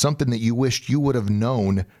 or something that you wished you would have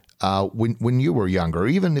known when you were younger, or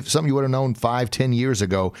even if something you would have known 5-10 years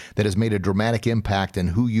ago that has made a dramatic impact in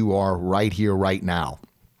who you are right here, right now?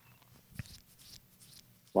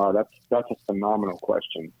 Wow, that's a phenomenal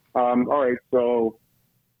question. All right, so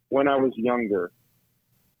when I was younger,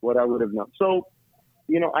 what I would have known. So,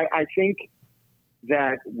 I think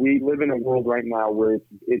that we live in a world right now where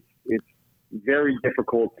it's very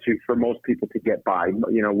difficult for most people to get by.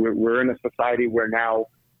 We're in a society where now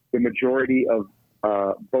the majority of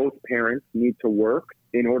both parents need to work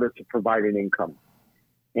in order to provide an income.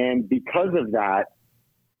 And because of that,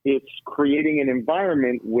 it's creating an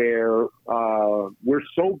environment where we're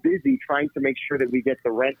so busy trying to make sure that we get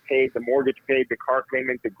the rent paid, the mortgage paid, the car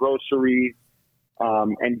payment, the groceries,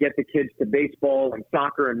 and get the kids to baseball and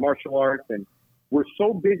soccer and martial arts. And we're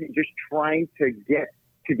so busy just trying to get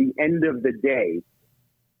to the end of the day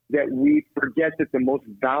that we forget that the most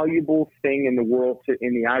valuable thing in the world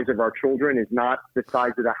in the eyes of our children is not the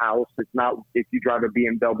size of the house. It's not if you drive a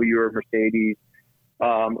BMW or a Mercedes.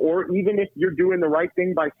 Or even if you're doing the right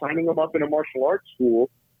thing by signing them up in a martial arts school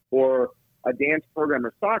or a dance program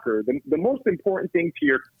or soccer, the most important thing to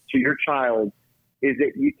your child is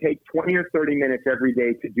that you take 20 or 30 minutes every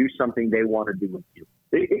day to do something they want to do with you.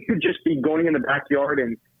 It could just be going in the backyard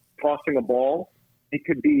and tossing a ball. It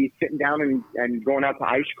could be sitting down and going out to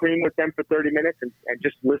ice cream with them for 30 minutes and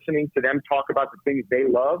just listening to them talk about the things they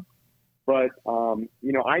love. But,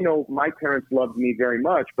 I know my parents loved me very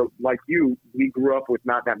much, but like you, we grew up with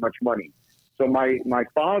not that much money. So my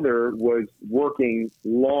father was working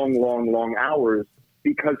long hours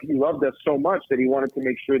because he loved us so much that he wanted to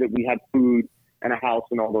make sure that we had food and a house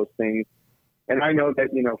and all those things. And I know that,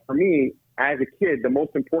 for me as a kid, the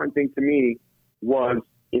most important thing to me was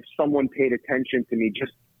if someone paid attention to me,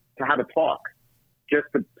 just to have a talk, just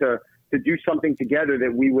to do something together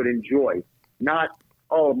that we would enjoy, not,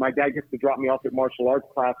 oh, my dad gets to drop me off at martial arts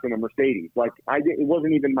class in a Mercedes. Like it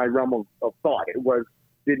wasn't even my realm of thought. It was,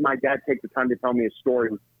 did my dad take the time to tell me a story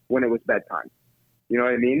when it was bedtime? You know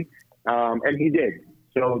what I mean? And he did.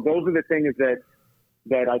 So those are the things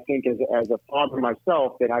that I think as a father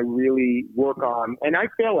myself that I really work on, and I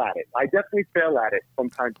fail at it. I definitely fail at it from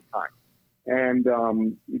time to time. And,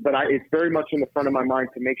 it's very much in the front of my mind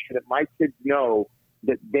to make sure that my kids know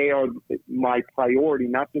that they are my priority,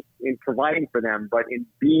 not just in providing for them, but in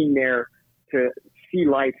being there to see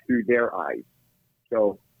life through their eyes.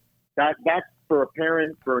 So that's for a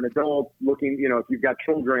parent, for an adult looking, if you've got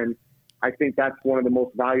children, I think that's one of the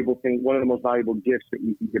most valuable gifts that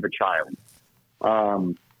you can give a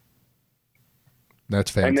child. That's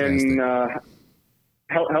fantastic. And then,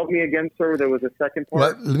 help me again, sir. There was a second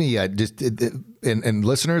part. Well, let me and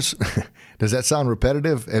listeners, does that sound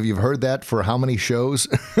repetitive? Have you heard that for how many shows?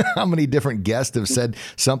 How many different guests have said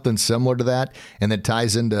something similar to that? And that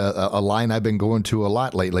ties into a line I've been going to a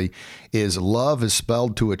lot lately is love is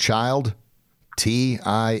spelled to a child,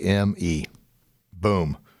 Time.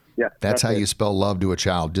 Boom. Yeah, that's how you spell love to a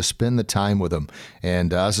child. Just spend the time with them.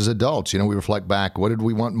 And us as adults, we reflect back. What did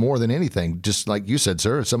we want more than anything? Just like you said,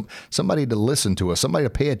 sir, somebody to listen to us, somebody to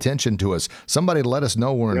pay attention to us, somebody to let us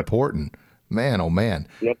know we're important. Man, oh man,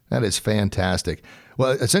 that is fantastic.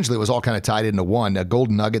 Well, essentially, it was all kind of tied into one, a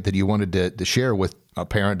golden nugget that you wanted to share with a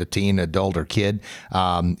parent, a teen, adult, or kid,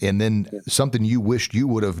 and then something you wished you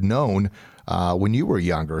would have known when you were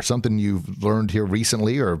younger, something you've learned here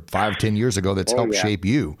recently or 5-10 years ago that's helped shape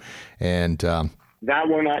you. And that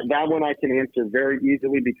one I can answer very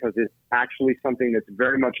easily because it's actually something that's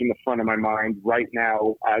very much in the front of my mind right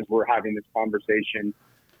now as we're having this conversation.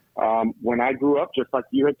 When I grew up, just like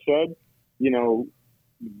you had said,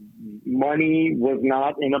 money was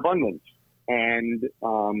not in abundance. And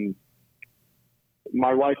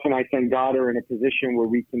my wife and I, thank God, are in a position where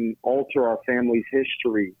we can alter our family's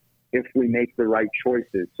history if we make the right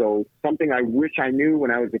choices. So something I wish I knew when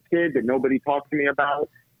I was a kid that nobody talked to me about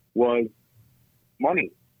was money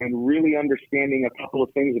and really understanding a couple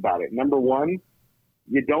of things about it. Number one,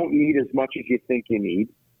 you don't need as much as you think you need.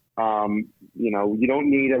 You don't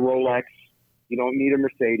need a Rolex. You don't need a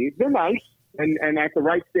Mercedes. They're nice. And at the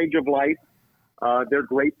right stage of life, they're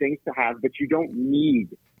great things to have, but you don't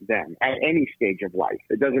need them at any stage of life.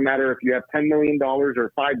 It doesn't matter if you have $10 million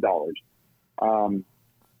or $5.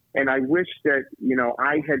 And I wish that,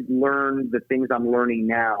 I had learned the things I'm learning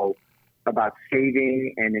now about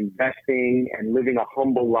saving and investing and living a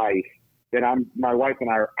humble life that my wife and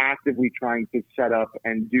I are actively trying to set up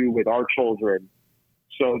and do with our children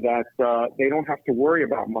so that they don't have to worry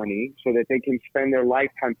about money, so that they can spend their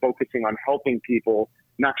lifetime focusing on helping people,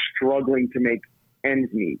 not struggling to make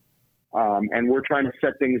ends meet. And we're trying to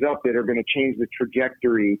set things up that are going to change the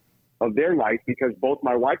trajectory of their life because both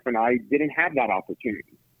my wife and I didn't have that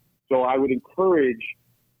opportunity. So I would encourage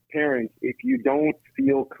parents, if you don't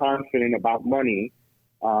feel confident about money,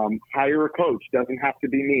 hire a coach. Doesn't have to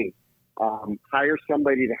be me. Hire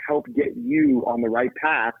somebody to help get you on the right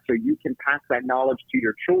path so you can pass that knowledge to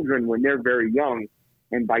your children when they're very young.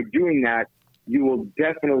 And by doing that, you will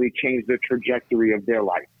definitely change the trajectory of their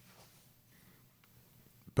life.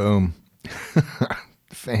 Boom.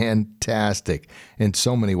 Fantastic in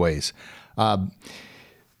so many ways.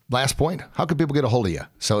 last point, how can people get a hold of you?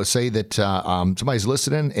 So say that somebody's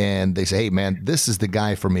listening and they say, hey, man, this is the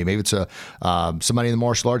guy for me. Maybe it's somebody in the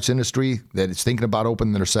martial arts industry that is thinking about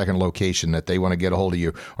opening their second location that they want to get a hold of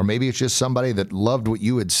you. Or maybe it's just somebody that loved what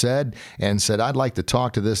you had said and said, I'd like to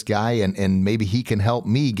talk to this guy and maybe he can help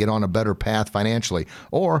me get on a better path financially.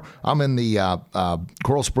 Or I'm in the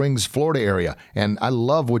Coral Springs, Florida area, and I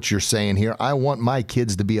love what you're saying here. I want my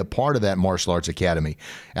kids to be a part of that martial arts academy.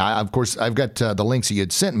 Of course, I've got the links that you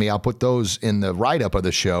had sent me. I'll put those in the write-up of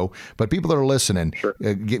the show. But people that are listening, sure.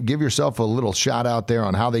 Give yourself a little shout out there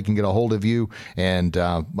on how they can get a hold of you and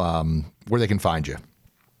where they can find you.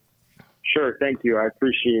 Sure. Thank you. I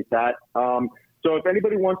appreciate that. So if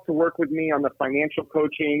anybody wants to work with me on the financial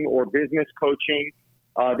coaching or business coaching,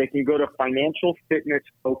 they can go to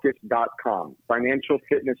financialfitnessfocus.com,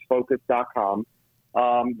 financialfitnessfocus.com.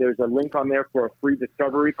 There's a link on there for a free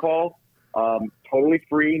discovery call. Totally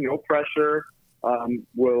free, no pressure.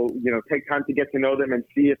 We'll, take time to get to know them and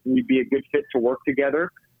see if we'd be a good fit to work together,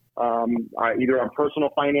 either on personal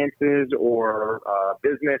finances or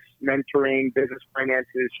business mentoring, business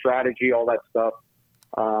finances, strategy, all that stuff.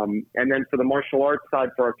 And then for the martial arts side,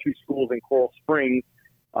 for our 2 schools in Coral Springs,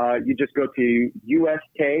 you just go to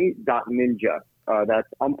usk.ninja. That's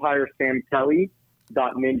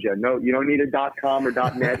umpiresamkelly.ninja. No, you don't need a .com or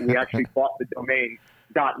 .net. We actually bought the domain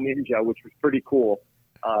 .ninja, which was pretty cool.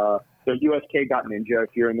 So usk.ninja if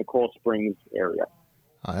you're in the Coral Springs area.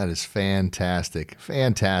 Oh, that is fantastic.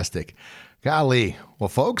 Fantastic. Golly. Well,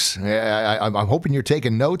 folks, I'm hoping you're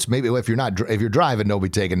taking notes. Maybe if you're driving, nobody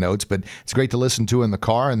taking notes, but it's great to listen to in the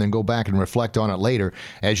car and then go back and reflect on it later.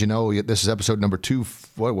 As you know, this is episode number 2.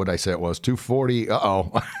 What would I say it was? 240. Where are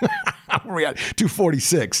we at?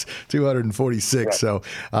 246. 246. Right. So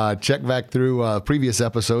check back through previous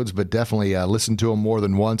episodes, but definitely listen to them more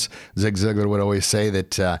than once. Zig Ziglar would always say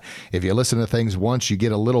that if you listen to things once, you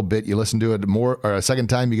get a little bit. You listen to it more, or a second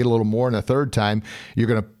time, you get a little more, and a third time, you're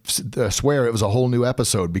going to swear it was a whole new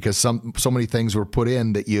episode because so many things were put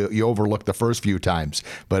in that you overlooked the first few times,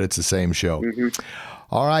 but it's the same show. Mm-hmm.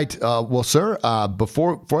 All right. Well, sir,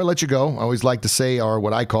 before I let you go, I always like to say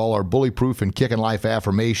what I call our bully-proof and kicking life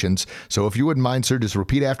affirmations. So if you wouldn't mind, sir, just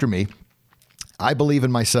repeat after me. I believe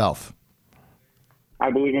in myself.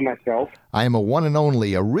 I believe in myself. I am a one and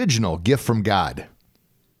only original gift from God.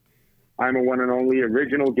 I'm a one and only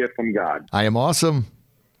original gift from God. I am awesome.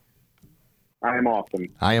 I am awesome.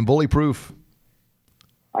 I am bully-proof.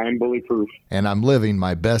 I am bully-proof. And I'm living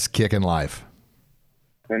my best kick in life.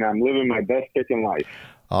 And I'm living my best kick in life.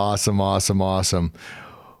 Awesome, awesome, awesome.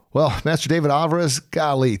 Well, Master David Alvas,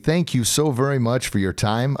 golly, thank you so very much for your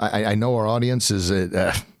time. I know our audience is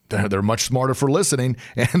they're much smarter for listening,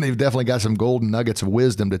 and they've definitely got some golden nuggets of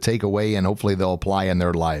wisdom to take away, and hopefully they'll apply in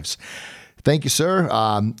their lives. Thank you, sir.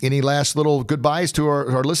 Any last little goodbyes to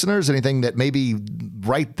our listeners? Anything that maybe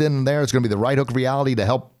right then and there is going to be the right hook of reality to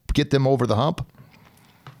help get them over the hump?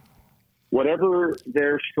 Whatever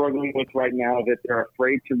they're struggling with right now that they're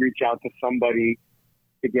afraid to reach out to somebody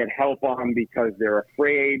to get help on because they're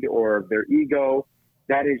afraid or of their ego,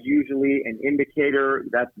 that is usually an indicator.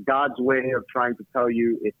 That's God's way of trying to tell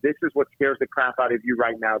you, if this is what scares the crap out of you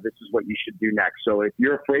right now, this is what you should do next. So if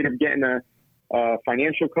you're afraid of getting a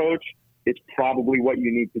financial coach, it's probably what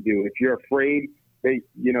you need to do. If you're afraid that,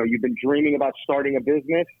 you've been dreaming about starting a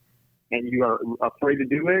business and you are afraid to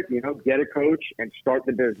do it, get a coach and start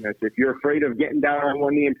the business. If you're afraid of getting down on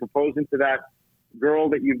one knee and proposing to that girl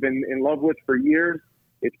that you've been in love with for years,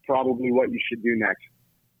 it's probably what you should do next.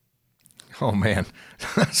 Oh, man.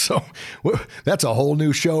 So that's a whole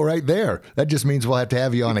new show right there. That just means we'll have to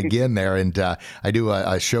have you on again there. And I do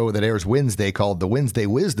a show that airs Wednesday called the Wednesday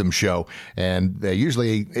Wisdom Show. And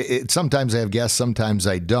usually, sometimes I have guests, sometimes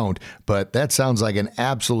I don't. But that sounds like an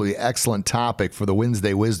absolutely excellent topic for the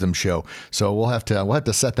Wednesday Wisdom Show. So we'll have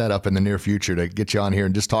to set that up in the near future to get you on here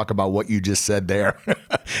and just talk about what you just said there.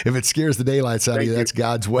 If it scares the daylights out of you, that's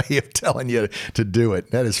God's way of telling you to do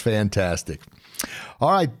it. That is fantastic.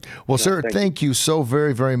 All right. Well, sir, thank you so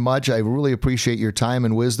very, very much. I really appreciate your time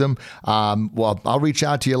and wisdom. Well, I'll reach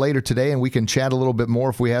out to you later today and we can chat a little bit more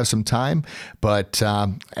if we have some time. But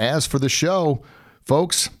as for the show,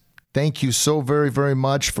 folks, thank you so very, very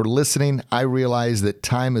much for listening. I realize that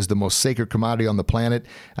time is the most sacred commodity on the planet.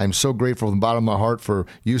 I'm so grateful from the bottom of my heart for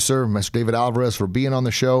you, sir, Mr. David Alvarez, for being on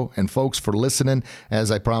the show, and folks for listening. As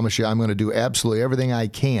I promise you, I'm going to do absolutely everything I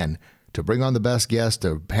can to bring on the best guests,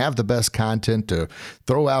 to have the best content, to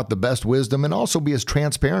throw out the best wisdom, and also be as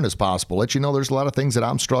transparent as possible. Let you know there's a lot of things that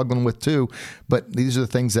I'm struggling with too, but these are the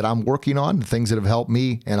things that I'm working on, the things that have helped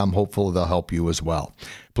me, and I'm hopeful they'll help you as well.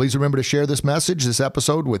 Please remember to share this message, this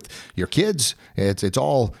episode, with your kids. It's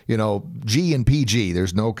all, G and PG.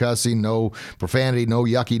 There's no cussing, no profanity, no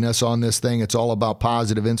yuckiness on this thing. It's all about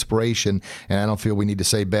positive inspiration, and I don't feel we need to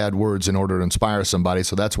say bad words in order to inspire somebody,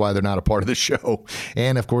 so that's why they're not a part of the show.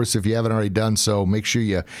 And, of course, if you haven't already done so, make sure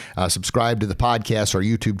you subscribe to the podcast, our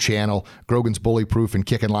YouTube channel, Grogan's Bully Proof and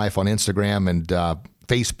Kickin' Life on Instagram and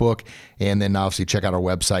Facebook, and then obviously check out our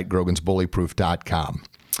website, grogansbullyproof.com.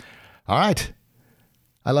 All right.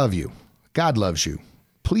 I love you. God loves you.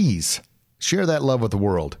 Please share that love with the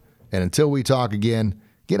world. And until we talk again,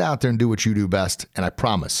 get out there and do what you do best. And I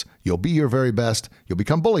promise you'll be your very best. You'll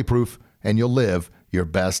become bully-proof, and you'll live your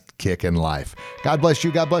best kick in life. God bless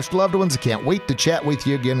you. God bless your loved ones. I can't wait to chat with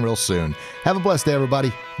you again real soon. Have a blessed day,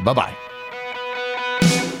 everybody. Bye-bye.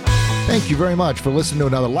 Thank you very much for listening to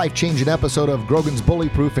another life-changing episode of Grogan's Bully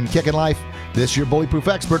Proof and Kickin' Life. This is your Bully Proof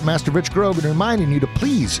expert, Master Rich Grogan, reminding you to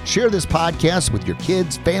please share this podcast with your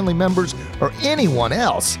kids, family members, or anyone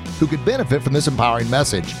else who could benefit from this empowering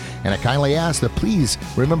message. And I kindly ask that please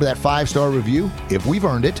remember that 5-star review, if we've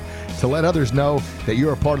earned it, to let others know that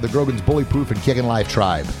you're a part of the Grogan's Bully Proof and Kickin' Life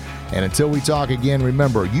tribe. And until we talk again,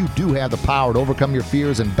 remember, you do have the power to overcome your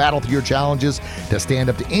fears and battle through your challenges to stand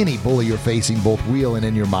up to any bully you're facing, both real and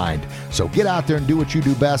in your mind. So get out there and do what you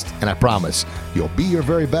do best, and I promise you'll be your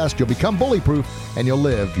very best, you'll become bully-proof, and you'll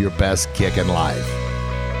live your best kick in life.